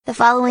The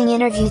following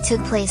interview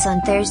took place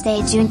on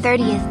Thursday, June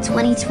 30th,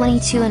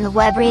 2022 in the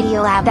Web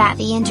Radio Lab at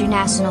the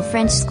International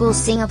French School,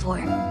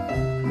 Singapore.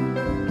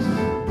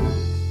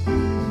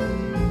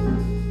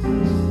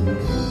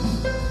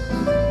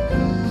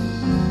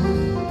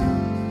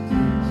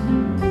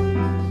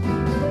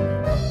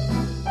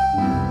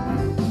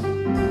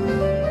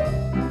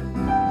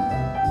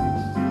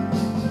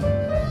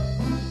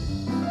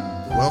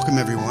 Welcome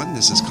everyone,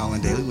 this is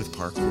Colin Daly with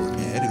Parkour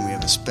Ed, and we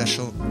have a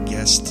special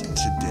guest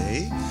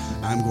today.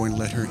 I'm going to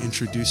let her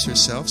introduce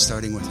herself,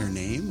 starting with her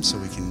name, so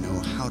we can know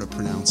how to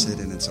pronounce it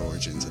and its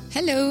origins.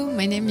 Hello,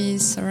 my name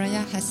is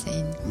Soraya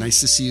Hassaine.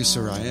 Nice to see you,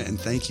 Soraya, and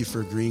thank you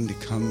for agreeing to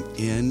come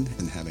in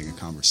and having a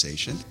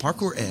conversation.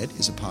 Parkour Ed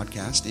is a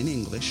podcast in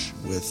English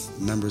with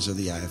members of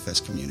the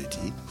IFS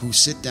community who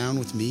sit down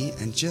with me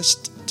and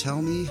just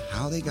tell me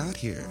how they got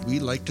here. We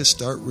like to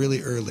start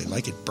really early,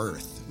 like at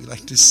birth. We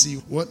like to see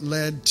what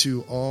led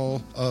to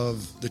all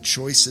of the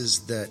choices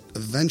that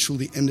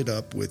eventually ended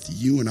up with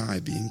you and I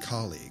being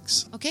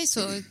colleagues. Okay,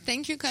 so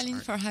thank you,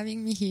 Colin, for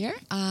having me here.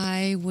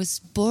 I was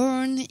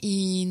born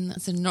in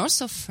the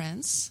north of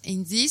France,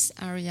 in this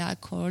area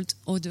called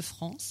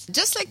Hauts-de-France,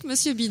 just like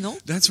Monsieur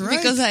Binon. That's right.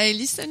 Because I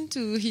listened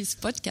to his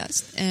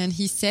podcast, and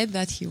he said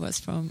that he was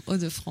from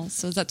Hauts-de-France.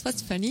 So that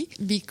was funny,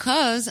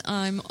 because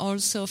I'm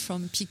also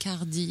from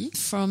Picardy,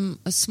 from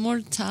a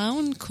small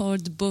town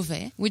called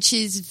Beauvais, which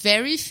is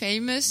very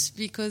famous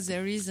because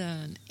there is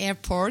an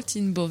airport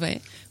in Beauvais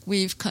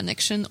with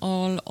connection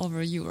all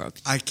over Europe.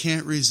 I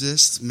can't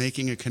resist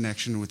making a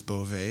connection with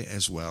Beauvais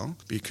as well,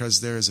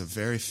 because there is a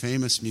very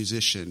famous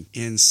musician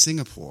in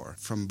Singapore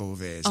from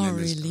Beauvais. His name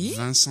is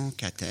Vincent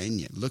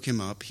Cataigne. Look him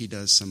up. He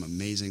does some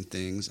amazing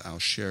things. I'll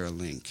share a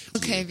link.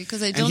 Okay,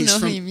 because I don't know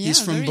him. Yeah,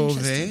 he's from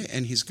Beauvais,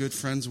 and he's good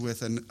friends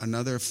with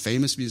another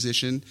famous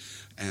musician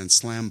and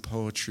slam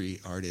poetry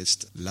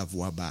artist, La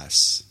Voix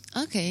Basse.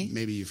 Okay.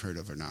 Maybe you've heard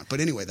of her or not. But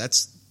anyway,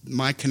 that's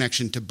my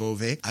connection to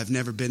Beauvais. I've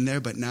never been there,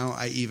 but now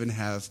I even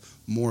have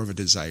more of a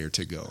desire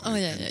to go. Oh,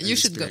 yeah. You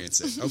should go. It.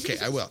 Okay,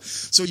 I will.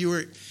 So you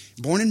were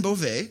born in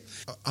Beauvais.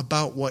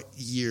 About what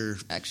year?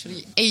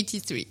 Actually,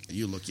 83.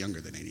 You look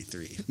younger than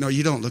 83. No,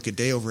 you don't look a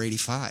day over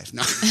 85.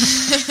 No.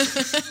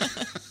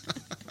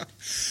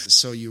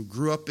 So you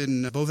grew up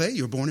in Beauvais?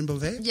 You were born in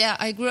Beauvais? Yeah,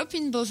 I grew up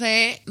in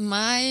Beauvais.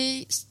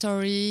 My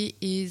story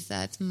is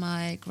that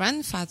my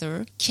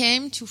grandfather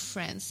came to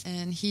France,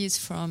 and he is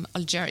from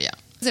Algeria.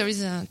 There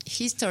is a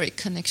historic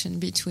connection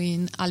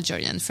between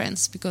Algeria and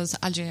France because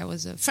Algeria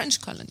was a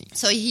French colony.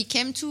 So he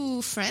came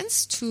to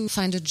France to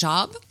find a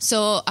job.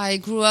 So I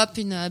grew up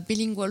in a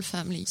bilingual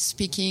family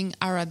speaking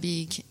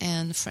Arabic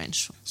and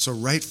French. So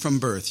right from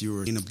birth, you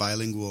were in a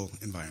bilingual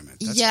environment.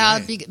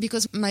 That's great.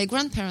 Because my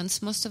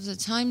grandparents, most of the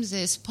time,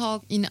 they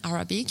spoke in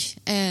Arabic,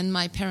 and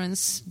my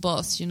parents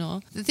both, you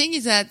know. The thing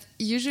is that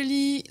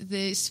usually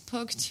they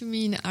spoke to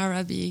me in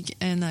Arabic,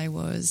 and I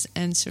was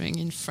answering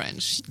in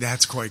French.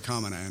 That's quite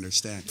common, I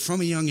understand.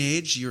 From a young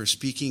age, you're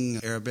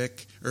speaking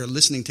Arabic or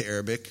listening to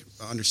Arabic,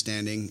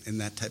 understanding in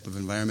that type of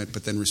environment,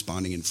 but then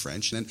responding in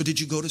French. But did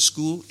you go to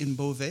school in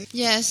Beauvais?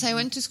 Yes, I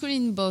went to school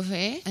in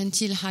Beauvais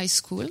until high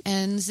school,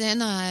 and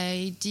then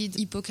I did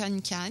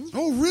Hippocagne.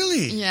 Oh,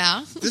 really?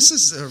 Yeah. This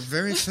is a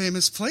very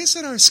famous place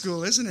at our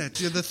school, isn't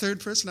it? You're the third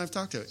person I've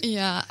talked to.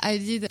 Yeah, I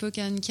did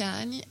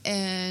Hippocagne,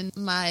 and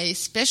my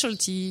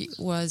specialty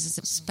was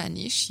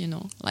Spanish, you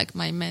know, like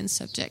my main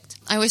subject.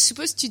 I was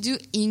supposed to do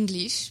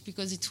English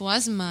because it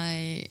was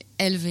my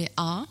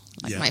LV1,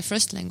 my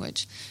first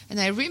language. And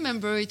I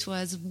remember it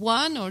was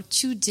 1 or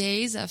 2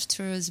 days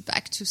after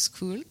back to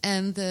school,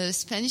 and the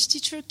Spanish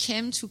teacher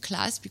came to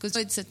class because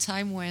it's a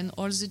time when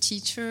all the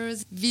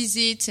teachers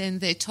visit and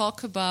they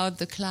talk about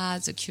the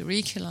class, the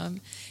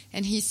curriculum.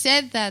 And he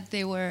said that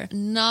there were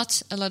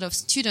not a lot of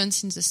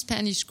students in the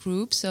Spanish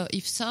group, so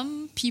if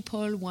some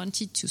people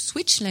wanted to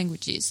switch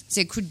languages,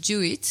 they could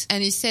do it.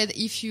 And he said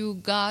if you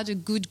got a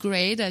good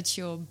grade at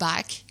your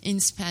bac in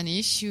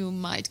Spanish, you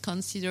might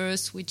consider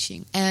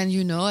switching. And,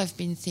 you know, I've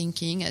been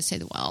thinking, I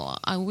said, well,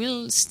 I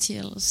will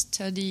still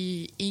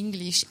study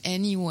English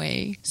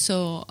anyway,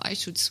 so I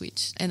should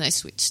switch. And I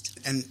switched.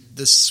 And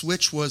the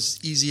switch was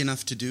easy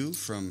enough to do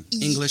from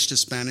English to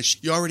Spanish?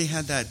 You already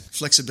had that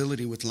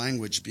flexibility with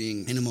language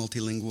being in a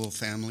multilingual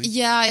family?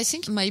 Yeah, I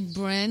think my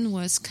brain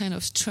was kind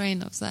of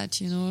trained of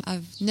that, you know.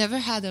 I've never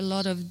had a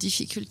lot of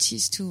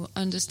difficulties to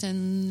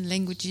understand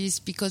languages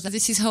because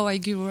this is how I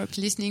grew up,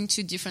 listening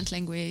to different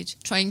language,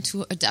 trying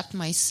to adapt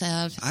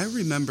myself. I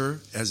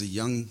remember as a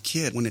young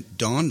kid when it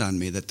dawned on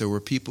me that there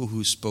were people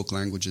who spoke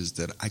languages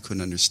that I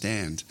couldn't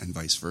understand and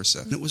vice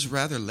versa. And it was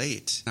rather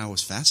late. I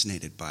was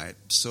fascinated by it.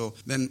 So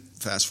then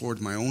fast forward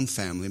to my own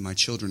family. My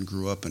children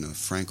grew up in a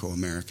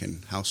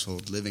Franco-American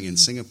household living in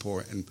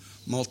Singapore, and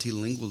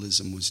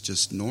multilingualism was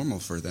just normal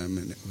for them,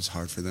 and it was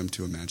hard for them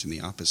to imagine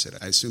the opposite.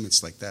 I assume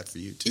it's like that for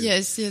you, too.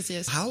 Yes.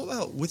 How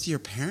about with your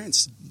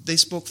parents? They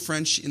spoke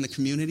French in the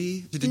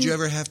community? Did you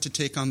ever have to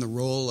take on the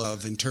role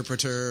of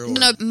interpreter?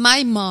 No,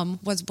 my mom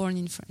was born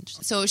in France.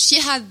 So she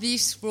had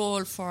this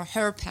role for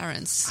her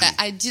parents.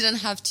 I didn't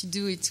have to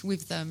do it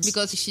with them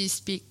because she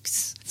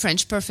speaks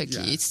French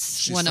perfectly. Yeah,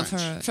 it's one French. Of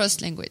her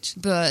first language. language.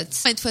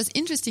 But it was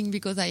interesting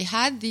because I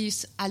had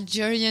this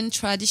Algerian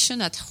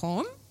tradition at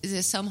home.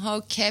 They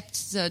somehow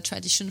kept the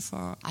tradition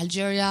for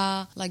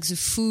Algeria, like the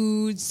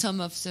food,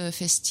 some of the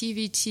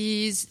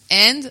festivities,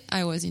 and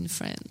I was in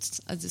France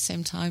at the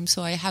same time.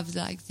 So I have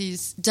like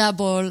this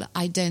double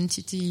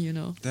identity, you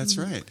know. That's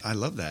right. I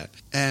love that.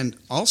 And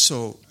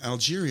also,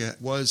 Algeria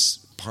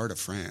was part of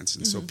France,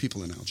 and so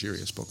people in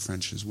Algeria spoke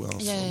French as well.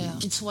 Yeah.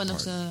 It's one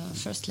of the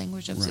first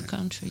languages of the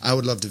country. I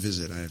would love to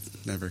visit.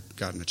 I've never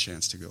gotten a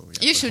chance to go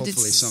yet. You should.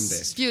 Hopefully someday.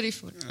 It's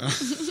beautiful.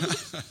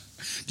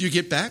 Do you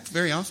get back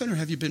very often, or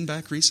have you been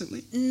back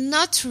recently?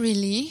 Not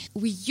really.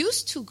 We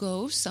used to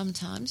go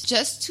sometimes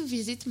just to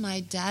visit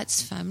my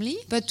dad's family,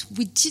 but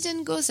we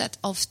didn't go that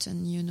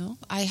often, you know.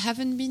 I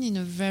haven't been in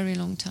a very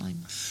long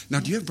time. Now,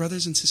 do you have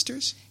brothers and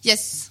sisters?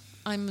 Yes,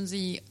 I'm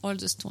the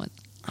oldest one.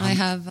 I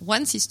have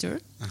one sister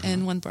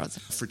and one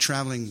brother. For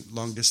traveling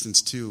long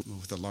distance, too,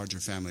 with a larger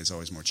family is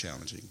always more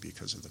challenging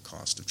because of the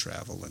cost of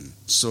travel. And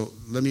so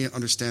let me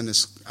understand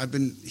this. I've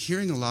been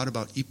hearing a lot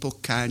about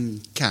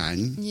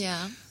Ipokan.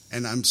 Yeah.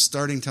 And I'm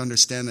starting to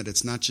understand that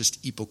it's not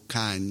just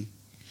Ipokan,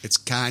 it's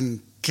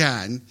Kan.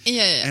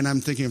 Yeah. And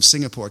I'm thinking of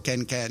Singapore,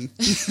 Kan.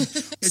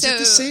 Is it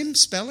the same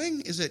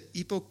spelling? Is it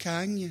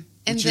Ipokan?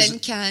 And then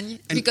Kan,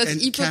 because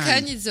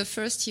Ipokan is the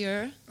first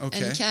year,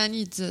 okay, and Kan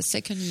is the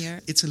second year.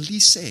 It's a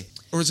lycée,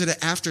 or is it an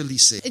after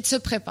lycée? It's a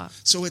prépa.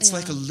 So it's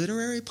like a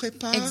literary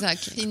prépa?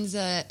 Exactly, in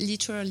the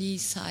literary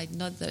side,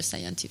 not the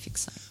scientific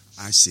side.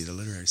 I see, the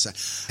literary side.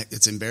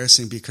 It's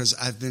embarrassing because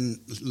I've been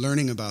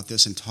learning about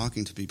this and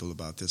talking to people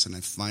about this, and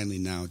I finally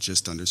now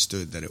just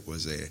understood that it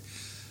was a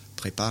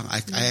prépa.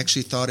 I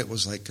actually thought it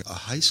was like a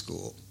high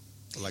school.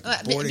 Like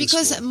boarding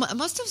because school.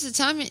 Most of the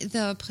time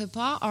the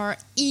prépa are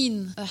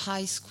in a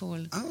high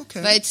school. Oh,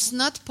 okay. But it's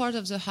not part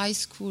of the high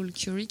school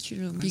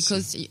curriculum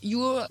because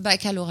your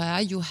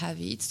baccalaureate, you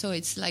have it. So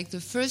it's like the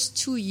first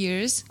 2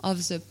 years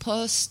of the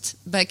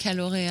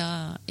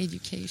post-baccalaureate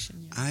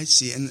education. Yeah. I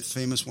see. And the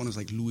famous one is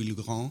like Louis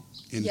le Grand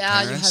in Paris.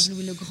 Yeah, you have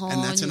Louis le Grand.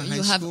 And that's in a high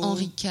you have school.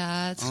 Henri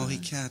IV. Henri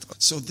IV.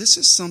 So this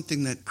is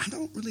something that I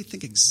don't really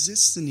think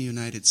exists in the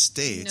United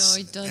States.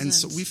 No, it doesn't. And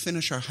so we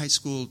finish our high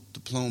school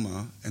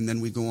diploma and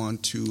then we go on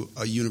to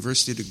a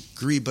university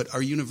degree, but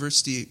our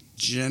university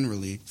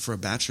generally for a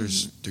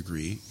bachelor's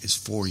degree is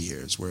 4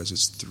 years, whereas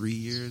it's 3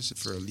 years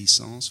for a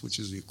licence, which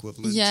is the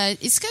equivalent. Yeah,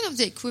 it's kind of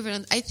the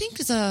equivalent. I think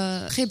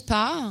the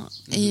prépa,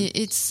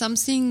 it's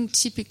something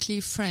typically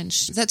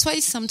French. That's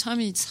why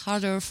sometimes it's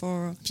harder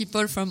for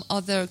people from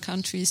other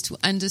countries to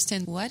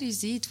understand what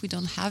is it. We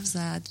don't have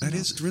that. That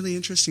is really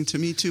interesting to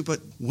me too,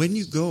 but when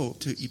you go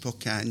to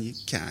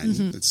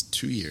Ipokan, it's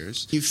 2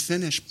 years, you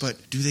finish,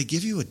 but do they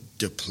give you a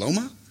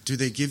diploma? Do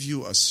they give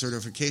you a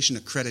certification,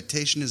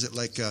 accreditation? Is it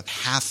like a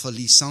half a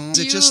licence?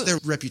 Is it just their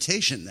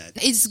reputation that?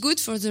 It's good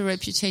for the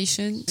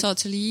reputation,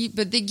 totally,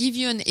 but they give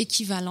you an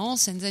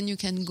equivalence and then you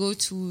can go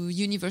to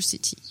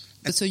university.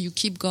 So you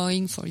keep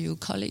going for your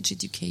college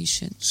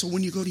education. So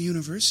when you go to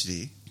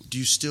university, do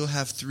you still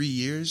have 3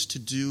 years to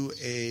do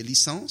a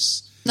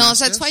licence? No, Master's?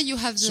 that's why you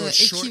have the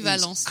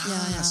equivalence.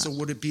 So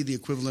would it be the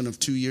equivalent of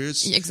 2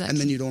 years? Exactly. And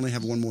then you'd only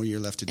have 1 more year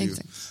left to do.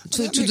 Exactly.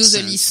 To do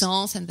the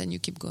licence and then you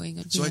keep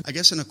going. So I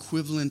guess an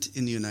equivalent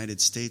in the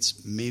United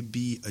States may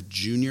be a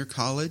junior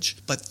college,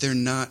 but they're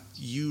not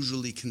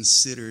usually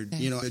considered,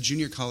 you know, a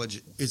junior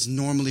college is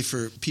normally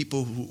for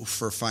people who,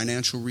 for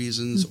financial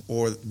reasons,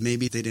 or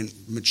maybe they didn't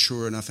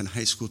mature enough in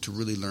high school to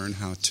really learn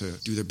how to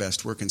do their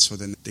best work, and so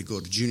then they go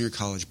to junior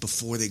college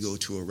before they go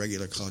to a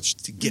regular college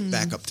to get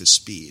back up to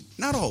speed.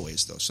 Not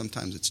always, though.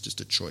 Sometimes it's just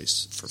a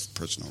choice for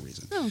personal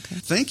reasons. Oh, okay.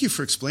 Thank you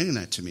for explaining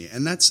that to me.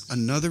 And that's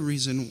another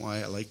reason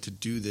why I like to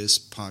do this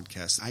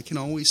podcast. I can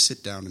always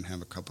sit down and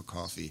have a cup of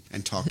coffee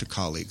and talk to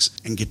colleagues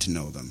and get to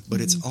know them.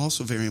 But it's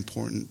also very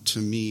important to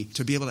me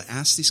to be able to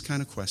ask these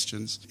kind of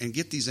questions and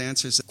get these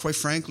answers. Quite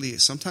frankly,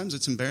 sometimes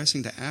it's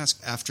embarrassing to ask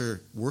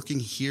after working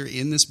here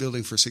in this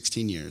building for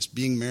 16 years,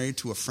 being married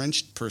to a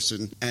French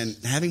person, and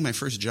having my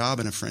first job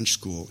in a French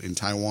school in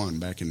Taiwan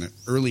back in the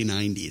early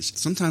 90s.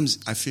 Sometimes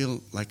I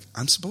feel like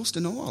I'm supposed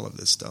to know all of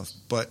this stuff,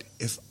 but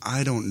if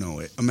I don't know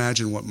it,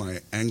 imagine what my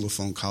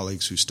Anglophone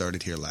colleagues who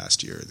started here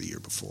last year or the year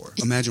before,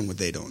 imagine what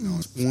they don't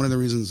know. One of the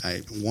reasons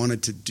I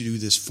wanted to do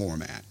this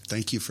format.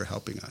 Thank you for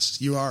helping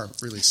us. You are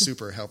really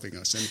super helping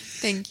us. And,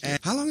 Thank you. And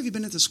how long have you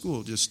been at the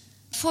school? Just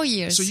 4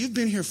 years. So you've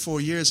been here 4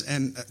 years,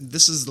 and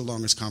this is the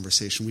longest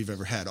conversation we've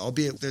ever had,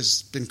 albeit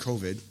there's been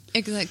COVID.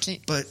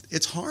 Exactly. But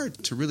it's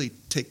hard to really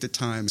take the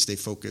time, stay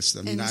focused.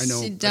 I mean, and I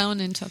know sit down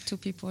and talk to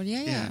people.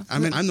 Yeah. I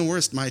mean, I'm the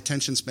worst. My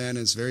attention span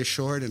is very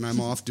short, and I'm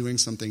off doing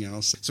something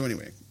else. So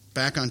anyway,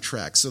 back on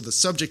track. So the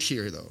subject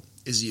here, though,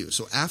 is you.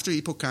 So after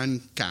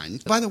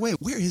Ipokan, by the way,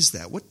 where is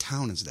that? What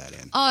town is that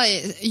in? Oh,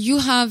 you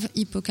have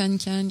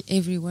Ipokan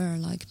everywhere,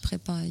 like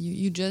prépa.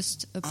 You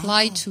just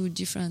apply to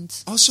different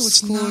so it's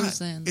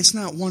schools. It's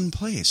not one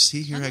place.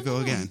 See, here I go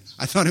again.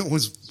 I thought it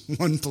was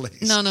one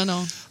place.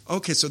 No.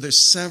 Okay, so there's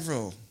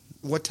several.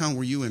 What town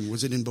were you in?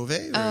 Was it in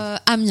Beauvais?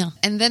 Amiens.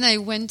 And then I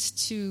went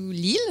to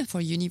Lille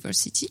for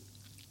university.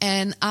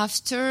 And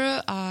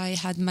after I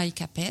had my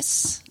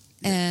CAPES,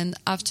 And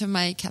after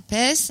my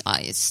CAPES,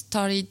 I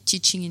started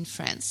teaching in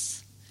France.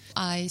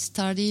 I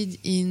started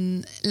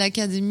in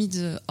l'Académie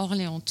de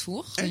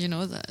Orléans-Tours, you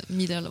know, the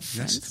middle of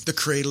France. Yes. The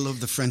cradle of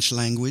the French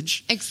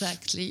language.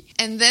 Exactly.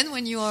 And then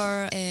when you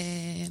are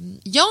a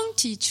young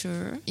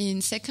teacher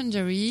in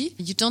secondary,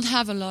 you don't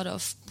have a lot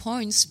of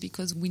points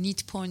because we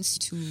need points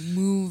to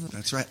move.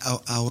 That's right.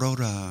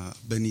 Aurora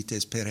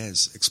Benitez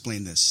Perez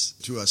explained this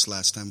to us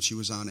last time she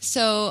was on it.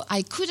 So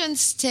I couldn't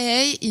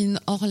stay in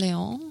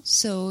Orléans,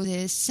 so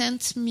they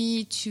sent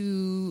me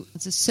to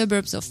the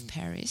suburbs of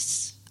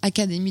Paris.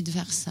 Académie de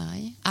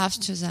Versailles.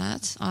 After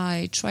that,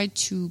 I tried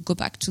to go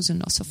back to the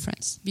north of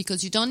France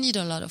because you don't need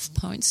a lot of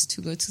points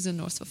to go to the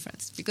north of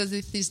France because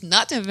it is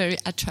not a very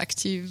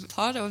attractive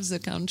part of the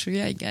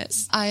country, I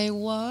guess. I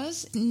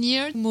was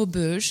near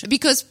Maubeuge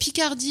because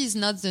Picardy is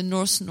not the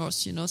north,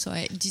 you know, so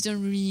I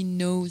didn't really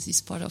know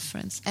this part of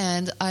France.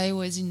 And I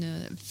was in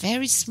a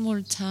very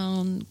small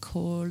town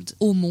called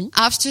Aumont.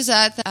 After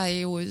that,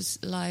 I was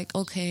like,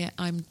 okay,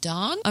 I'm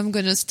done. I'm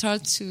going to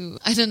start to,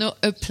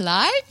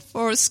 apply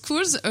for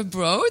schools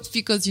abroad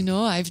because, you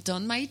know, I've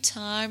done my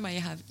time, I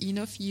have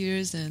enough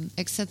years and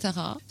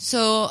etc.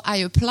 So I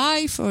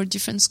applied for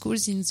different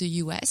schools in the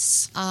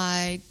US.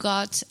 I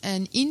got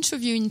an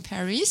interview in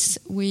Paris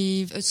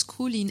with a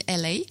school in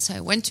LA. So I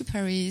went to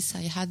Paris,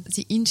 I had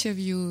the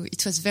interview.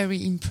 It was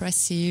very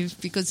impressive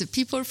because the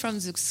people from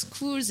the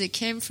school, they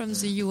came from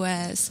the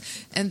US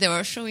and they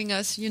were showing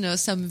us, you know,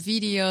 some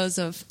videos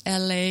of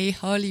LA,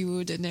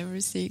 Hollywood and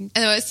everything.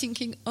 And I was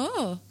thinking,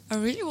 oh, I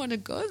really want to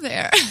go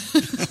there.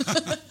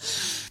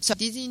 So I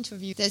did the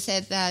interview. They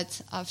said that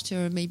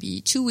after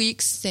maybe 2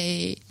 weeks,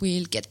 they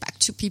will get back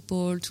to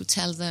people to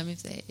tell them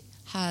if they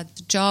had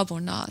the job or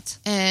not.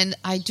 And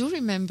I do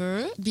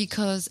remember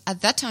because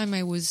at that time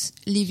I was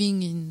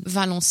living in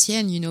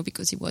Valenciennes, you know,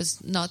 because it was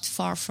not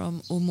far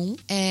from Aumont.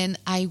 And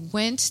I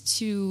went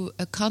to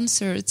a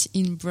concert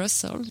in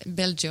Brussels,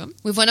 Belgium,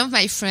 with one of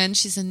my friends.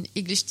 She's an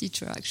English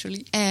teacher,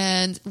 actually.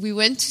 And we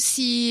went to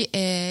see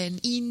an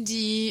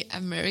indie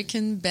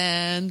American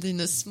band in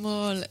a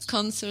small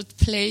concert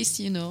place,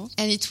 you know.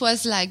 And it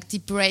was like the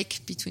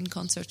break between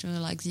concerts, you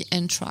know, like the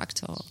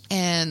entr'acte.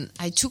 And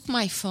I took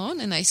my phone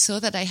and I saw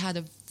that I had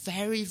a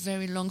very,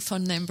 very long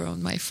phone number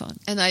on my phone.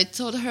 And I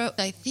told her,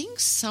 I think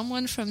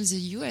someone from the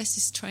US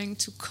is trying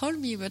to call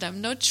me, but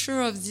I'm not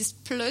sure of this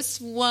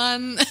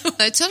 +1.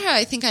 I told her,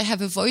 I think I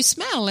have a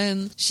voicemail.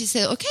 And she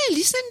said, okay,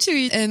 listen to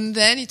it. And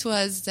then it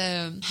was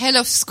the head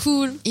of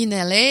school in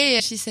LA.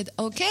 She said,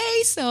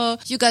 okay, so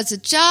you got the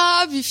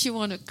job. If you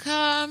want to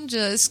come,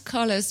 just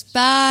call us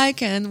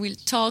back and we'll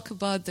talk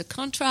about the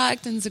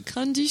contract and the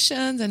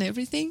conditions and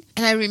everything.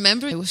 And I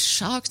remember I was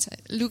shocked. I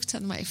looked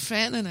at my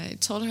friend and I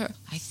told her,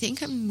 I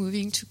think I'm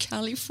moving to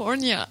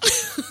California.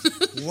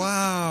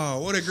 Wow,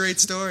 what a great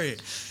story.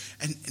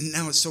 And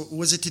now, so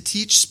was it to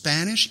teach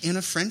Spanish in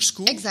a French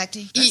school?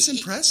 Exactly. That's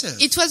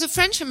impressive. It was a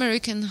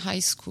French-American high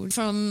school,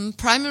 from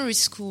primary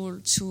school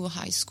to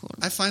high school.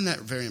 I find that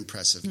very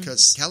impressive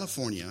because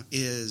California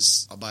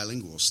is a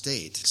bilingual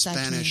state,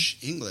 Exactly. Spanish,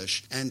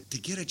 English, and to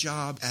get a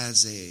job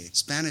as a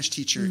Spanish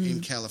teacher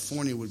in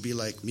California would be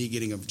like me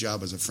getting a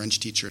job as a French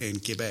teacher in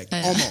Quebec.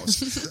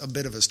 Almost. A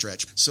bit of a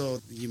stretch.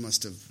 So you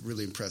must have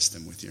really impressed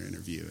them with your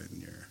interview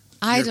and your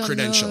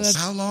credentials.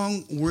 How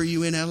long were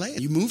you in LA?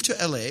 You moved to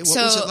LA. What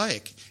was it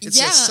like? It's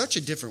such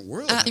a different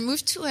world. I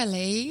moved to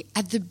LA.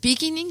 At the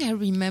beginning, I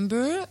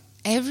remember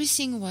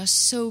everything was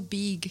so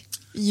big,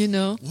 you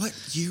know. What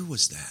year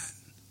was that?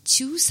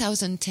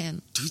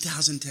 2010.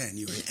 2010.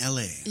 You were in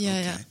LA. Yeah,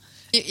 okay. yeah.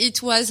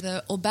 It was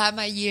the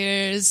Obama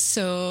years,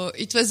 so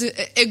it was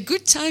a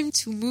good time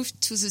to move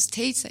to the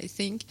States, I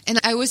think. And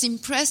I was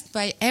impressed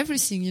by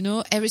everything, you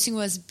know. Everything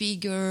was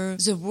bigger.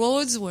 The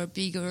roads were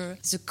bigger.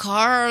 The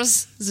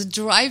cars, the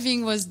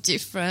driving was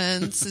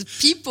different. The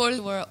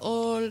people were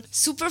all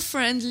super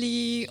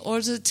friendly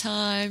all the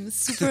time,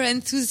 super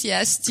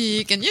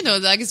enthusiastic. And, you know,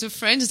 like the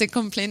French, they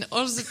complain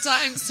all the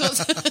time. So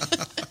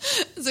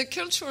the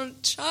cultural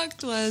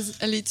shock was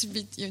a little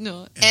bit, you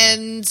know.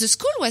 And the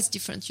school was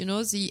different, you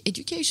know. The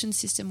education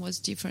system was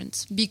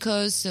different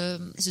because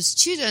the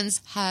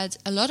students had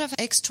a lot of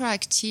extra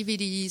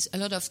activities, a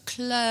lot of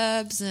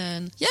clubs,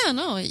 and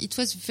it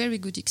was a very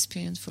good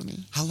experience for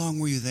me. How long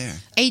were you there?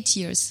 8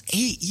 years.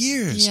 8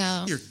 years?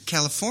 Yeah. You're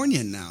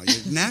Californian now.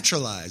 You're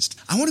naturalized.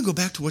 I want to go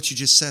back to what you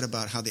just said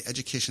about how the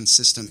education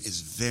system is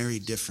very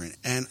different.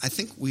 And I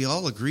think we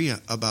all agree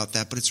about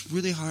that, but it's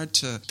really hard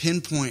to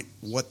pinpoint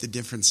what the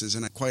difference is.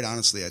 And quite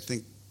honestly, I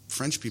think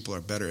French people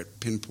are better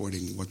at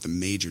pinpointing what the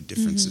major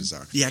differences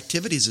are. The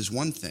activities is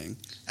one thing.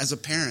 As a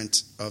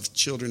parent of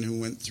children who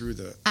went through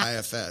the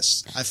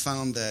IFS, I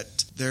found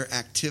that their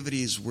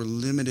activities were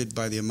limited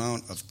by the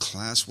amount of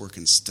classwork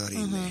and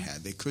studying they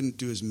had. They couldn't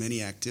do as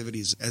many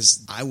activities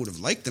as I would have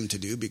liked them to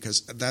do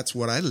because that's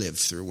what I lived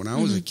through when I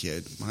was a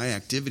kid. My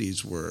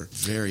activities were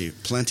very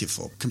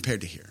plentiful compared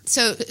to here.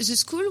 So the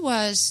school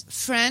was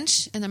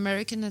French and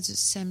American at the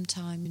same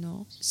time, you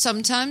know.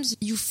 Sometimes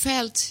you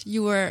felt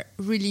you were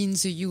really in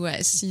the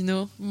US,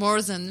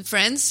 more than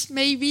France,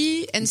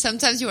 maybe. And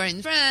sometimes you are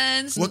in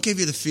France. What gave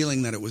you the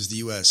feeling that it was the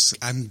US?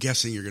 I'm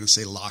guessing you're going to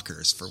say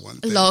lockers for one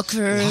thing.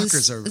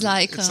 Lockers are it's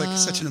like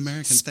such an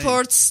American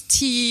sports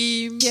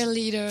team,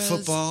 cheerleaders.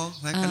 Football,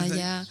 that kind of thing.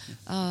 Yeah.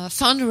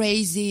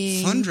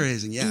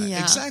 Fundraising,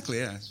 yeah. Exactly,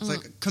 yeah. It's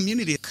like a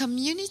community.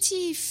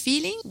 Community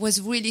feeling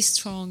was really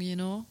strong,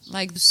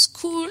 Like the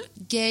school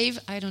gave,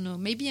 I don't know,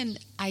 maybe an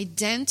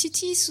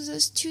identity to the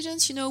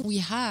students. We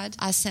had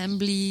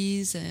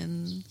assemblies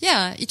and,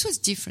 it was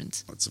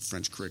different. It's a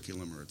French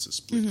curriculum or it's a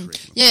split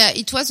curriculum? Yeah,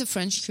 it was a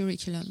French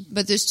curriculum.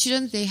 But the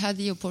students, they had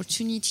the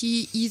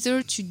opportunity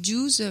either to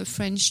do the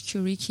French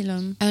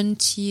curriculum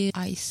until,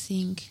 I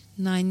think,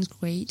 9th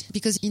grade,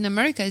 because in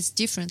America it's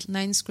different.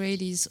 9th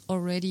grade is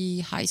already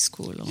high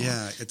school.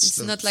 It's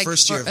the not like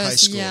first year of high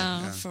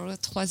school. For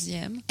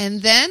troisième.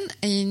 And then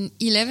in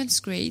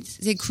 11th grade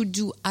they could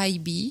do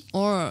IB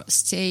or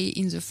stay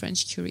in the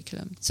French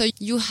curriculum. So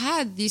you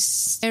had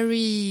this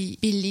very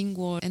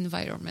bilingual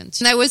environment.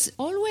 And I was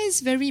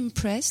always very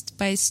impressed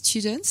by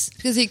students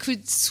because they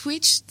could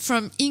switch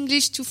from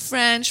English to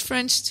French,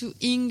 French to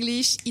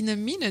English in a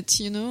minute,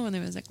 and I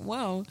was like,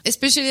 wow.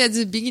 Especially at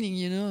the beginning,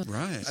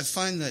 Right. I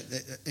find that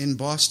in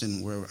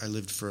Boston, where I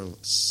lived for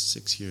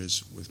 6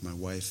 years with my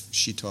wife,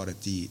 she taught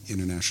at the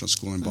international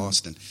school in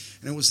Boston.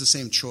 And it was the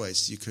same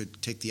choice. You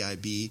could take the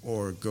IB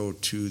or go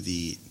to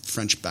the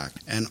French bac.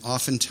 And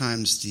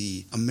oftentimes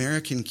the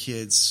American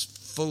kids,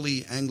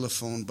 fully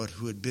Anglophone, but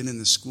who had been in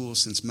the school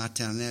since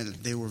maternelle,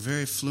 they were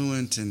very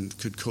fluent and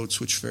could code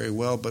switch very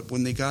well. But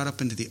when they got up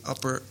into the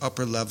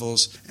upper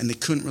levels and they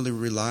couldn't really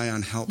rely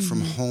on help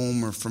from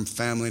home or from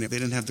family, they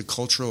didn't have the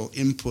cultural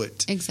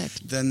input.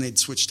 Exactly. Then they'd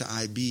switch to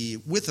IB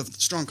with a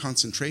strong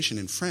concentration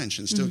in French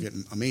and still get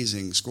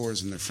amazing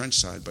scores in their French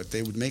side. But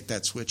they would make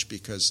that switch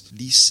because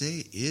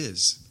lycée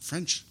is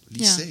French.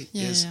 Lycée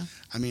is. Yeah.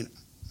 I mean,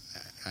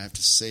 I have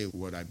to say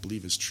what I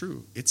believe is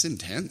true. It's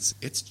intense.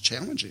 It's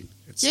challenging.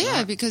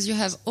 Because you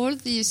have all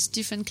these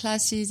different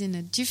classes in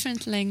a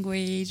different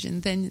language,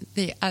 and then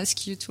they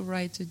ask you to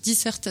write a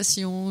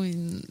dissertation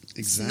in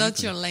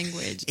not your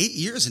language. 8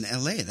 years in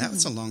LA,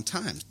 that's a long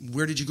time.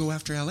 Where did you go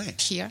after LA?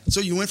 Here. So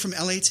you went from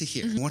LA to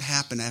here. What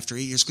happened after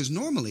 8 years? Because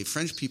normally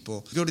French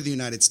people go to the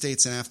United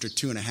States, and after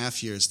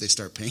 2.5 years, they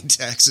start paying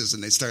taxes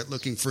and they start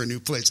looking for a new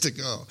place to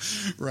go,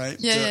 right?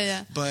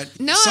 Yeah. But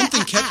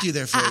something kept you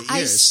there for 8 years.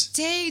 I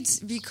stayed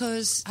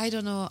because, I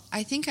don't know,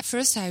 I think at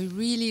first I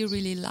really,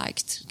 really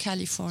liked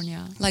California.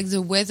 Like the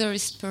weather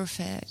is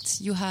perfect.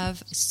 You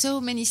have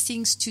so many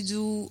things to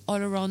do all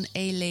around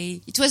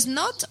LA. It was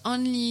not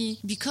only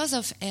because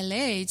of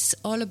LA, it's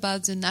all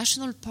about the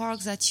national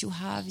parks that you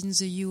have in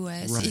the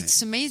US. Right.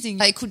 It's amazing.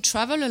 I could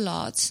travel a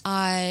lot.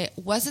 I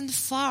wasn't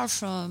far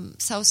from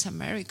South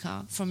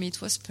America. For me,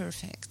 it was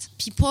perfect.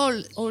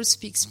 People all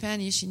speak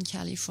Spanish in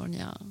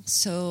California.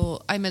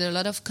 So I made a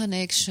lot of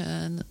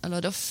connection, a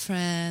lot of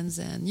friends,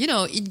 and,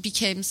 it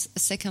became a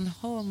second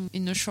home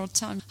in a short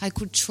time. I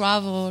could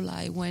travel.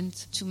 I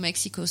went to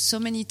Mexico so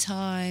many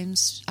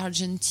times,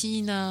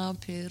 Argentina,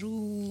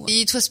 Peru.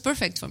 It was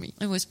perfect for me.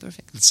 It was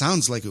perfect. It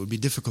sounds like it would be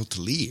difficult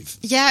to leave.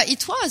 Yeah,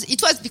 it was.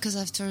 It was because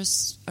after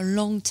a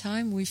long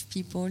time with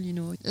people,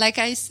 like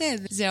I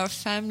said, they are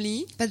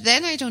family. But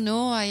then, I don't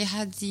know, I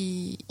had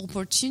the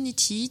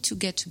opportunity to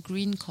get a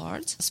green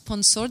card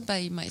sponsored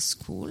by my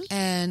school.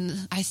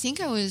 And I think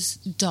I was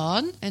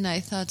done. And I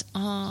thought,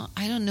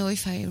 I don't know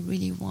if I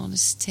really want to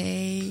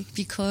stay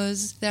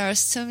because there are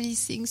so many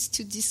things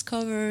to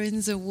discover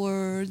in the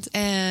world.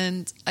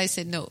 And I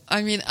said no.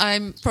 I mean,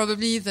 I'm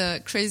probably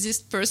the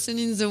craziest person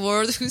in the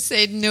world who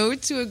said no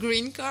to a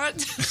green card.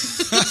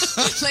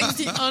 Like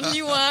the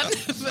only one.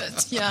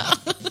 But yeah.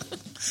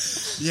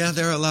 Yeah,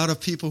 there are a lot of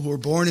people who are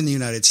born in the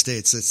United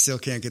States that still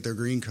can't get their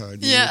green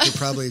card. Yeah. They're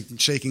probably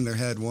shaking their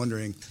head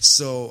wondering.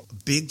 So,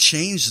 big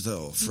change,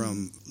 though,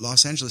 from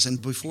Los Angeles.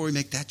 And before we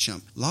make that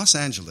jump, Los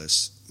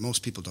Angeles,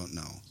 most people don't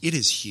know, it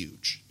is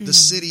huge. The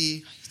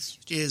city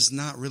is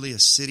not really a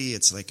city.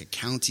 It's like a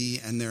county,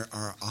 and there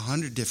are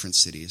 100 different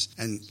cities.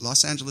 And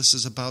Los Angeles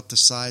is about the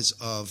size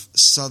of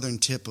southern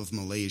tip of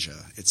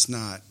Malaysia. It's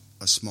not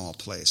a small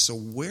place. So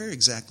where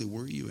exactly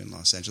were you in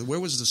Los Angeles? Where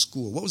was the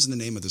school? What was the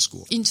name of the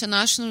school?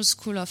 International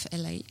School of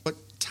LA. What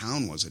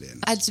town was it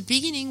in? At the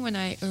beginning, when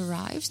I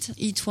arrived,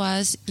 it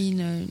was in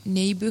a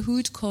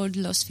neighborhood called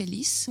Los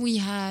Feliz. We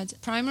had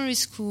primary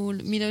school,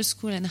 middle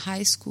school, and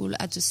high school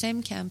at the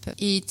same campus.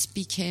 It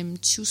became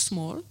too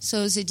small,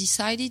 so they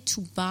decided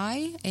to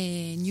buy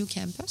a new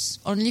campus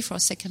only for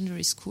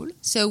secondary school.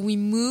 So we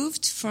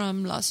moved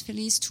from Los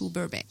Feliz to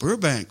Burbank.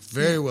 Burbank,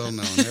 very well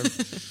known.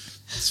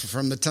 It's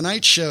from The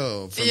Tonight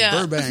Show, from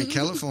Burbank,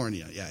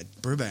 California. Yeah,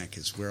 Burbank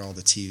is where all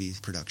the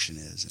TV production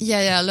is.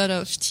 Yeah, a lot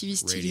of TV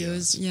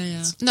studios.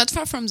 Yeah. Not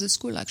far from the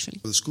school,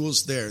 actually. The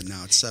school's there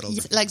now, it's settled.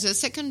 Yeah, like the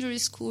secondary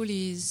school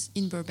is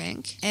in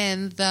Burbank,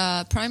 and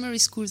the primary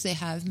schools, they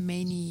have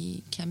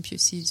many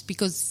campuses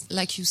because,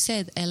 like you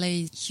said,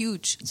 LA is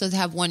huge. So they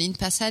have one in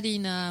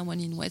Pasadena, one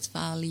in West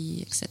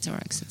Valley, etc.,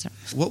 etc.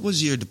 What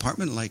was your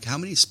department like? How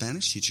many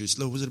Spanish teachers?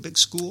 Was it a big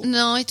school?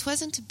 No, it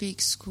wasn't a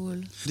big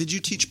school. Did you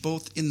teach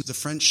both in the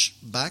French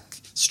bac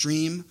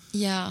stream,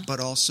 Yeah. but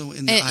also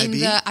in the IB? In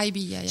the IB,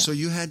 yeah. So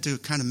you had to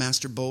kind of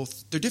master both.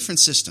 They're different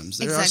systems.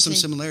 There are some Exactly.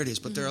 similarities,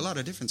 but there are a lot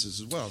of differences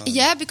as well.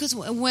 Yeah, because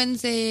when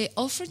they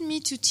offered me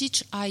to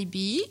teach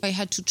IB, I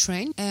had to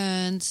train,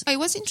 and it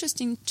was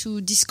interesting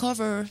to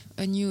discover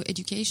a new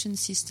education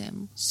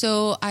system.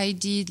 So I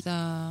did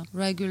the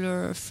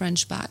regular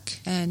French bac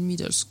and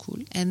middle school,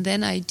 and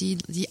then I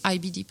did the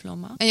IB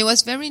diploma. And it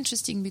was very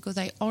interesting because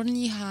I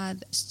only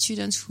had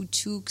students who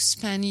took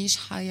Spanish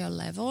higher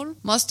level.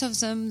 Most of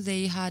them,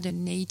 they had a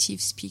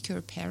native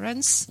speaker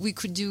parents. We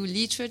could do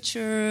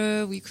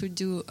literature, we could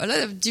do a lot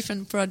of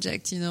different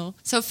projects,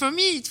 So for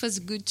me, it was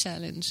a good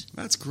challenge.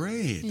 That's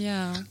great.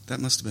 Yeah. That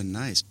must have been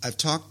nice. I've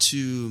talked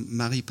to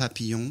Marie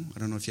Papillon. I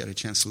don't know if you had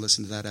a chance to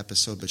listen to that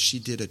episode, but she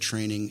did a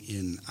training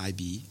in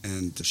IB,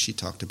 and she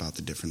talked about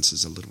the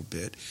differences a little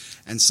bit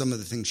and some of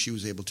the things she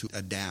was able to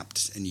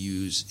adapt and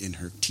use in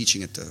her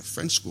teaching at the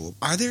French school.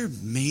 Are there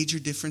major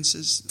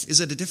differences? Is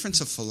it a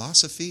difference of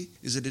philosophy?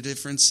 Is it a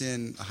difference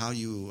in how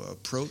you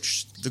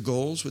approach the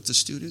goals with the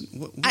student?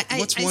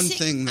 What's one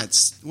thing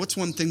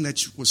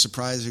that was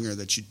surprising or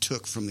that you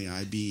took from the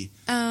IB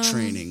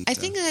training? I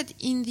think that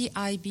in the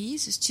IB,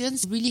 the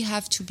students really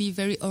have to be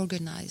very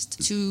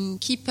organized to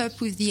keep up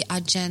with the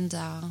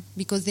agenda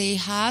because they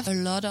have a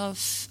lot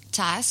of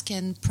task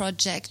and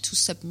project to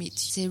submit.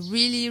 They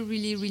really,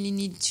 really, really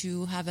need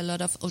to have a lot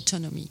of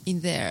autonomy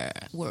in their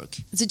work.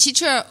 The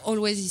teacher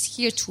always is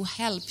here to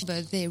help,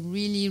 but they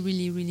really,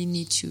 really, really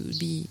need to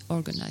be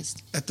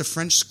organized. At the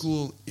French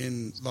school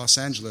in Los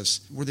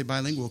Angeles, were they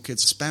bilingual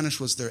kids? Spanish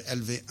was their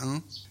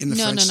LV1 in the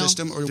French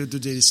system, or do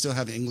they still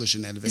have English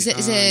in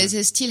LV1?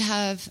 They still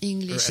have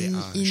English in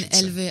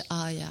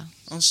LV1, yeah.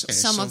 Okay,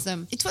 some of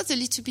them. It was a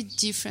little bit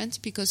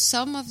different because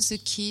some of the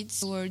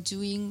kids were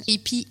doing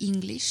AP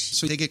English.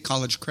 So they get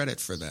college credit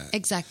for that.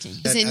 Exactly.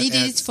 They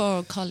needed it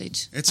for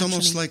college. It's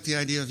almost like the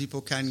idea of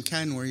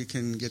Hippocan where you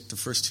can get the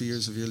first 2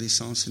 years of your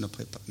licence in a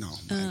paper. No,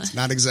 it's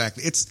not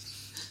exactly. It's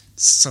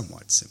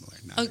somewhat similar.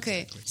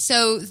 Okay. Exactly.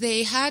 So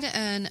they had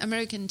an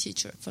American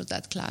teacher for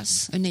that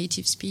class, a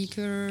native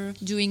speaker,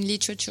 doing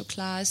literature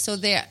class. So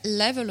their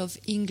level of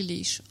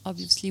English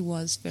obviously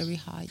was very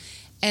high.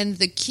 And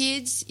the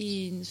kids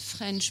in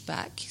French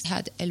bac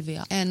had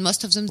LVA, and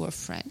most of them were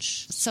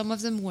French. Some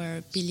of them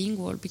were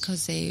bilingual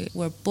because they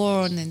were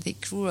born and they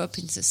grew up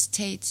in the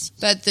States.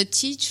 But the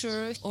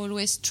teacher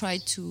always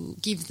tried to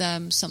give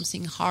them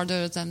something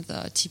harder than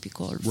the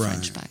typical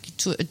French bac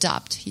to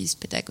adapt his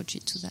pedagogy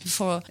to them.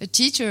 For a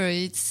teacher,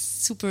 it's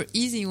super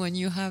easy when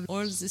you have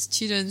all the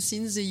students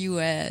in the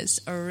US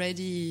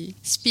already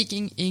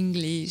speaking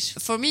English.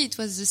 For me, it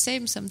was the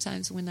same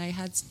sometimes when I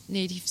had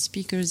native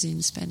speakers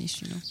in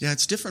Spanish, Yeah,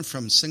 it's different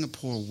from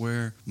Singapore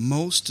where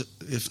most,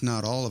 if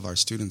not all of our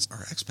students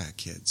are expat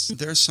kids.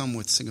 There are some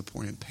with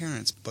Singaporean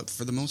parents, but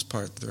for the most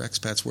part, they're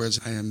expats, whereas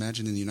I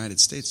imagine in the United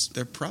States,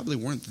 there probably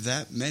weren't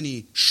that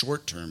many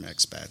short-term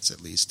expats,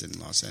 at least in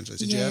Los Angeles.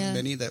 Did you have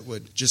many that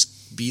would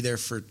just be there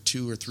for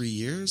 2 or 3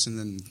 years and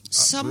then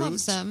Some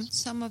of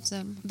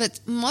them. But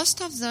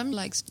most of them,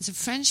 like the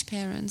French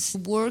parents,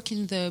 work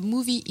in the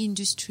movie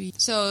industry.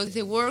 So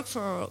they work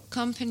for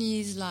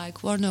companies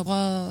like Warner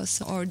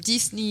Bros. Or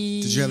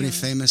Disney. Did you have any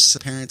famous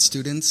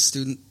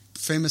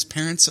famous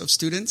parents of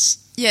students?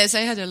 Yes,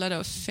 I had a lot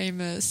of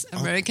famous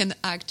American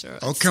actors.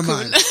 Oh, come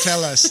on.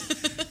 Tell us.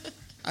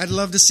 I'd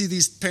love to see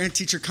these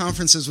parent-teacher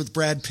conferences with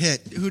Brad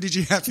Pitt. Who did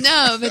you have?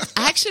 No, but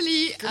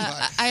actually,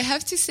 I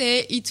have to say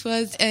it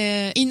was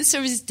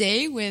in-service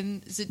day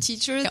when the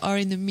teachers are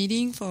in a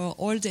meeting for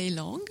all day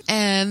long.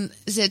 And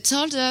they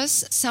told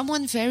us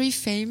someone very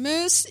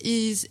famous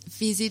is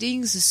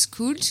visiting the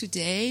school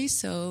today.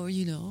 So,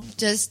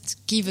 just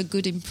give a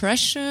good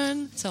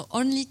impression. So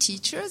only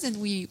teachers.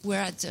 And we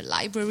were at the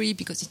library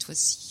because it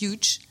was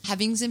huge,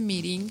 having the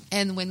meeting.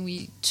 And when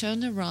we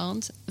turned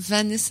around,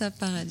 Vanessa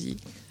Paradis.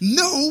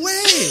 No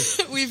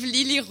way! With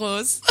Lily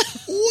Rose.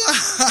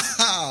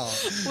 Wow!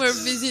 We're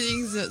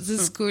visiting the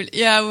school.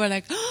 Yeah, we're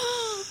like,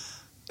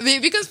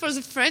 because for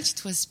the French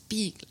it was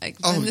big, like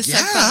Vanessa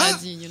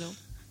Paradis,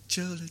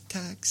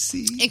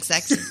 Taxi.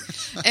 Exactly.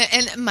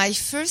 And my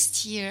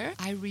first year,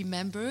 I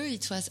remember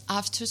it was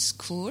after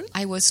school.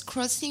 I was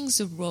crossing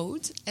the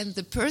road and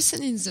the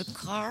person in the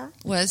car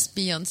was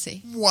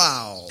Beyoncé.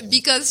 Wow.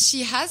 Because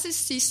she has a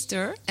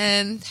sister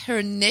and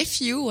her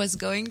nephew was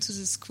going to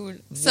the school.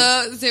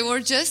 So they were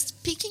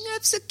just picking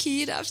up the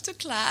kid after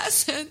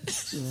class.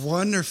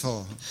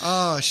 Wonderful.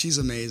 Oh, she's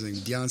amazing.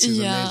 Beyoncé's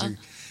amazing.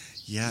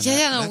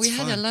 Yeah, we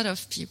fun. had a lot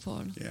of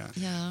people.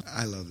 Yeah.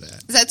 I love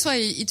that. That's why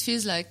it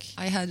feels like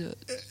I had a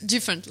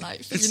different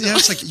life.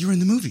 It's like you were in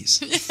the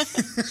movies.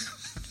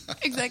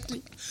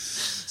 Exactly.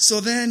 So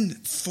then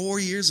 4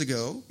 years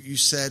ago, you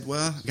said,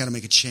 well, I got to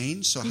make a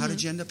change. So how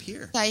did you end up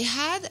here? I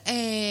had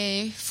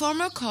a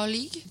former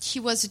colleague. He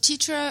was a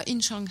teacher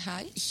in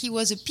Shanghai. He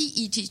was a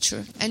PE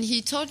teacher. And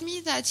he told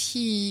me that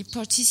he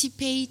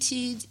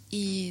participated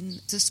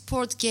in the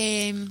sport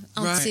game.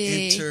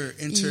 Inter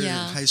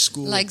high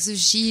school. Like the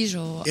GIG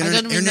or I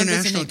don't remember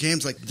international the name.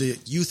 games like the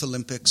Youth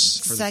Olympics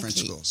for the French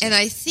schools. And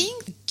I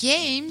think the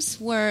games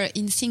were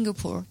in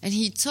Singapore. And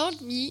he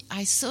told me,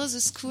 I saw the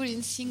school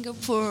in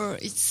Singapore.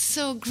 It's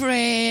so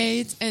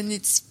great. And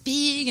it's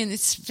big and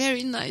it's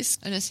very nice.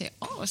 And I say,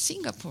 oh,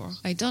 Singapore.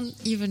 I don't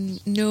even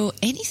know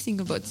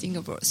anything about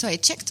Singapore. So I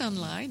checked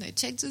online. I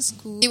checked the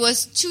school. It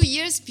was 2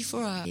 years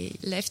before I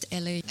left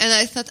LA. And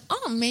I thought,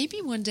 oh,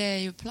 maybe one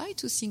day I apply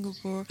to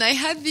Singapore. I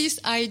had this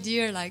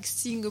idea like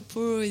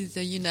Singapore is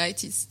the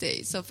United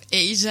States of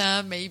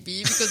Asia,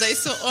 maybe, because I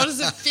saw all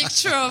the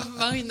picture of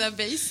Marina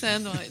Bay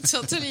Sands. Well, it's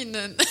totally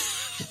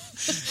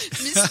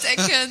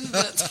mistaken,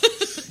 but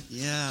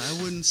Yeah,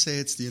 I wouldn't say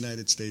it's the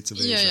United States of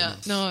Asia. yeah.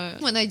 No,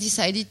 when I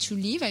decided to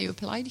leave, I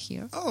applied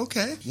here. Oh,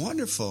 okay.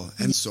 Wonderful.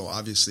 And so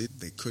obviously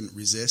they couldn't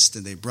resist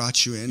and they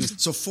brought you in.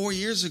 So 4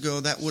 years ago,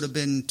 that would have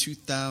been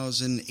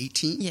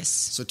 2018? Yes.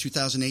 So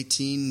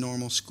 2018,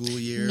 normal school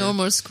year.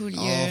 Normal school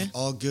year.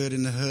 All good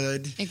in the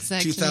hood.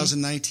 Exactly.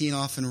 2019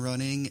 off and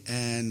running,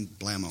 and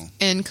blammo.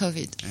 And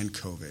COVID.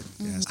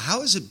 Yes.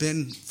 How has it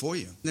been for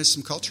you? There's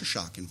some culture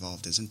shock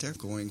involved, isn't there?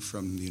 Going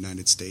from the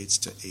United States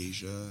to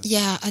Asia.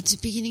 Yeah, at the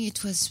beginning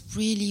it was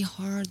really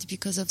hard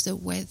because of the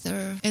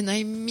weather. And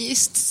I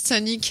missed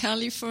sunny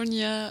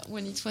California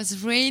when it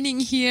was raining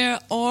here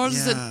all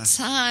the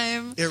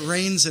time. It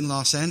rains in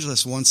Los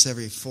Angeles once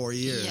every 4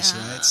 years,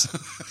 right? So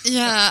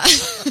Yeah.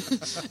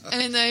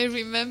 And I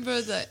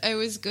remember that I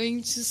was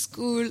going to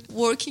school,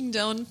 walking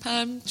down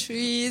palm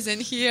trees,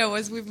 and here I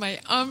was with my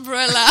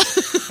umbrella.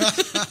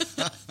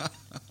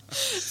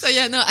 So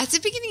at the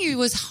beginning it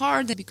was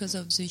hard because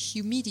of the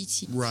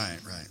humidity. Right.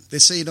 They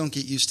say you don't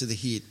get used to the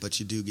heat, but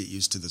you do get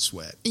used to the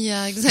sweat.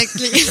 Yeah,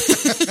 exactly.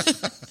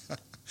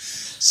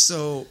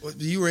 So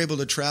you were able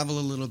to travel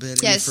a little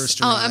bit in your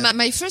first arrival?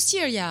 My first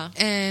year, yeah.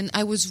 And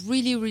I was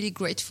really, really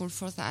grateful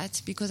for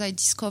that because I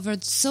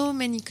discovered so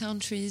many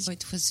countries.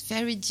 It was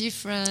very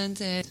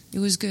different. And it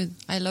was good.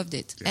 I loved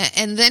it.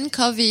 And then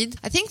COVID.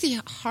 I think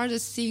the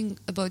hardest thing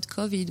about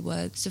COVID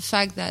was the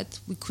fact that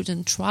we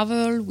couldn't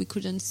travel. We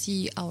couldn't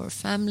see our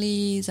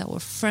families, our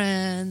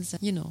friends,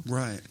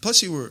 Right.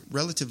 Plus you were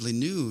relatively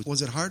new.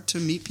 Was it hard to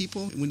meet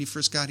people when you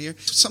first got here?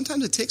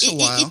 Sometimes it takes a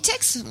while. It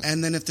takes.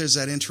 And then if there's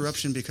that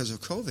interruption because of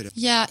COVID.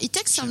 Yeah, it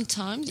takes some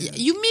time. Yeah.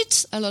 You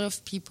meet a lot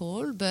of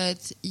people,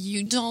 but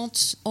you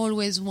don't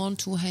always want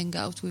to hang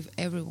out with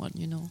everyone,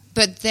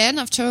 But then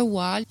after a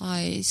while,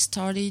 I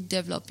started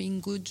developing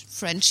good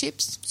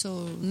friendships.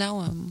 So now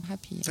I'm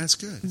happy. That's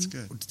good. That's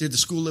good. Did the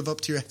school live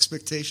up to your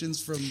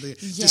expectations from the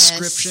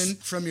description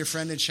from your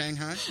friend in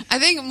Shanghai? I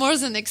think more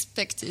than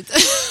expected.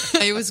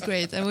 It was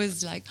great. I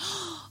was like,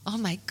 oh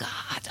my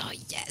God, oh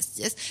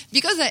yes.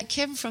 Because I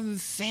came from a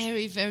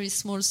very, very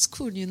small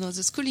school,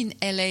 The school in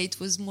LA, it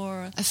was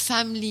more a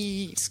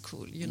family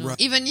school,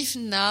 Right. Even if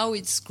now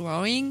it's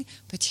growing,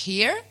 but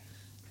here,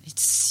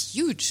 it's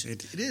huge.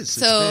 It is.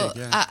 So it's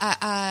big, yeah.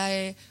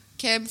 I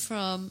came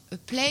from a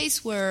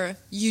place where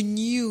you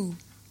knew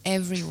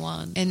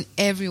everyone and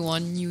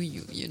everyone knew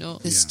you,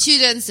 the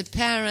students, the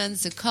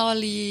parents, the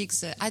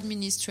colleagues, the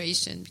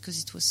administration,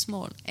 because it was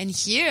small. And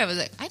here I was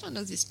like, I don't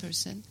know this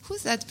person.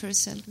 Who's that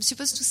person? I'm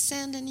supposed to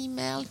send an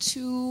email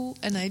to,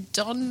 and I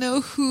don't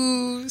know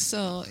who.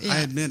 So I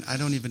admit I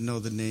don't even know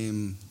the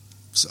name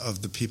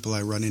of the people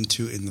I run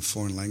into in the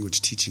foreign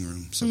language teaching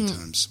room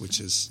sometimes,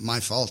 which is my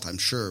fault, I'm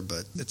sure,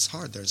 but it's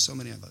hard. There's so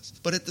many of us.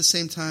 But at the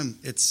same time,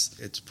 it's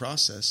a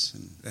process,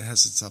 and it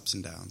has its ups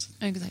and downs.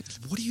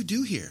 Exactly. What do you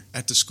do here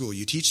at the school?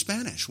 You teach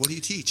Spanish. What do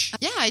you teach?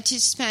 Yeah, I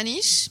teach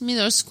Spanish,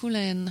 middle school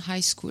and high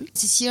school.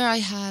 This year I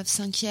have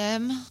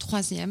 5e,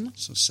 3e.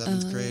 So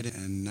 7th grade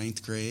and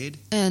 9th grade.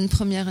 And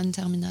première and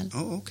terminale.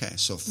 Oh, okay.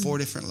 So 4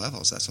 different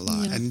levels. That's a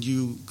lot. Yeah. And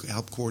you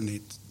help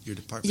coordinate your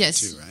department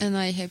too, right? Yes, and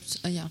I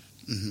helped,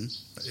 Mm-hmm.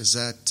 Is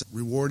that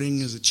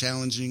rewarding? Is it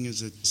challenging?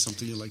 Is it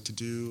something you like to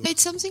do?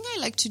 It's something I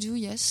like to do,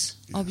 yes,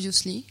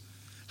 obviously.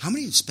 How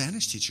many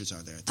Spanish teachers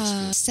are there at the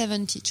school?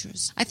 7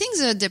 teachers. I think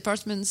the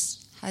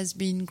departments has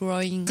been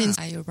growing since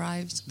I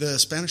arrived. The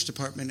Spanish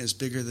department is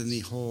bigger than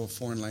the whole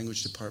foreign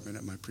language department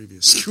at my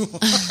previous school.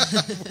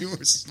 We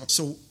were small.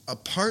 So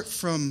apart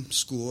from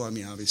school, I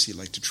mean, obviously you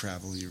like to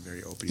travel, you're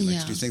very open, you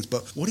like to do things,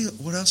 but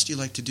what else do you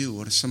like to do?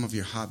 What are some of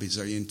your hobbies?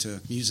 Are you into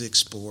music,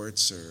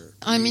 sports, or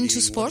I'm into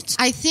sports.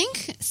 I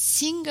think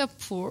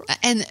Singapore,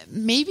 and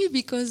maybe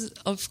because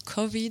of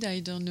COVID,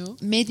 I don't know,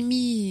 made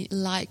me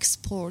like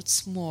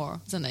sports more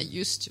than I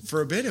used to.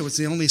 For a bit, it was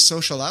the only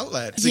social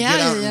outlet to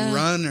get out and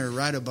run or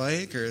ride a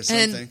bike or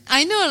something. And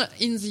I know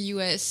in the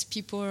US,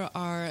 people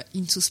are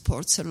into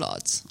sports a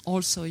lot.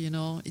 Also,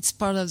 it's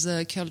part of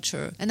the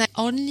culture. And I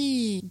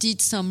only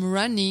did some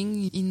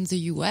running in the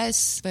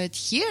US, but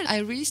here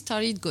I really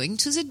started going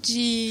to the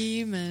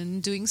gym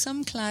and doing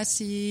some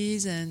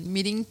classes and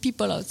meeting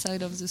people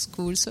outside of the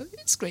school. So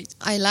it's great.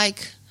 I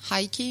like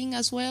hiking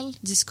as well,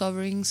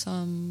 discovering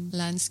some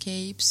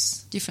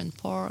landscapes, different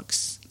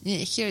parks. Yeah,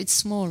 here it's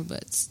small,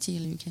 but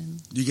still you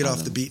can... You get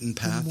off the beaten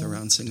path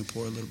around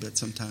Singapore a little bit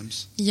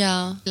sometimes?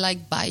 Yeah,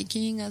 like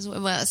biking as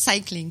well. Well,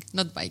 cycling,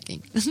 not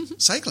biking.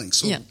 Cycling?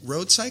 So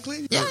road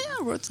cycling? Yeah,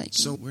 road cycling.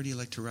 So where do you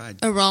like to ride?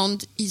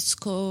 Around East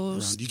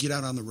Coast. Do you get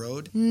out on the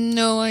road?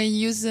 No, I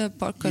use the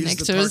park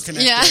connectors.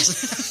 Yeah.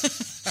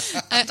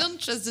 I don't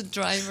trust the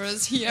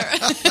drivers here.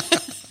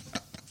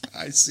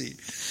 I see.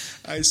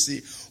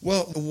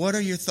 Well, what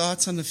are your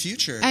thoughts on the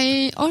future?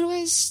 I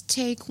always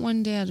take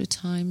one day at a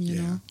time,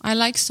 you know. I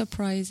like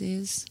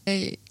surprises.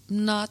 I'm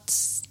not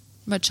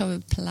much of a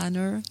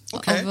planner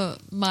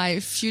of my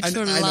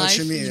future life. I know what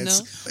you mean. You know?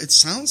 It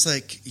sounds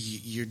like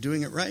you're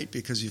doing it right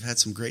because you've had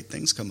some great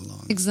things come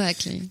along.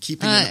 Exactly.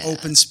 Keeping an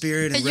open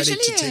spirit and ready to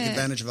usually, take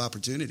advantage of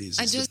opportunities.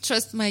 I just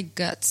trust my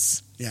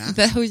guts. Yeah. Is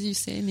that how you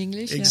say in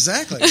English?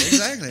 Exactly.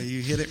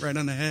 You hit it right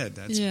on the head.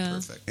 That's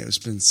perfect. It's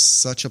been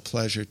such a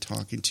pleasure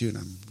talking to you, and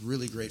I'm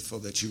really grateful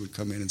that you would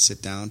come in and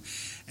sit down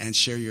and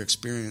share your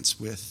experience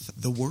with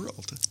the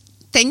world.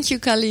 Thank you,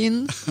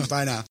 Colleen.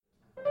 Bye now.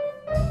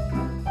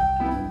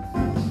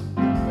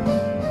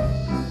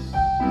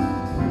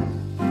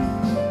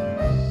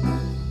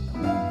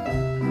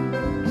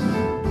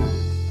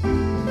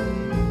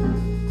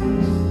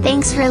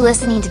 Thanks for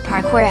listening to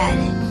Parkour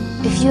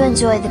Ed. If you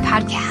enjoyed the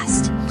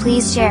podcast,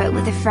 please share it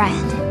with a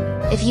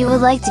friend. If you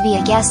would like to be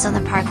a guest on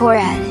the Parkour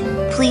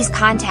Ed, please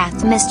contact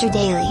Mr.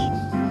 Daly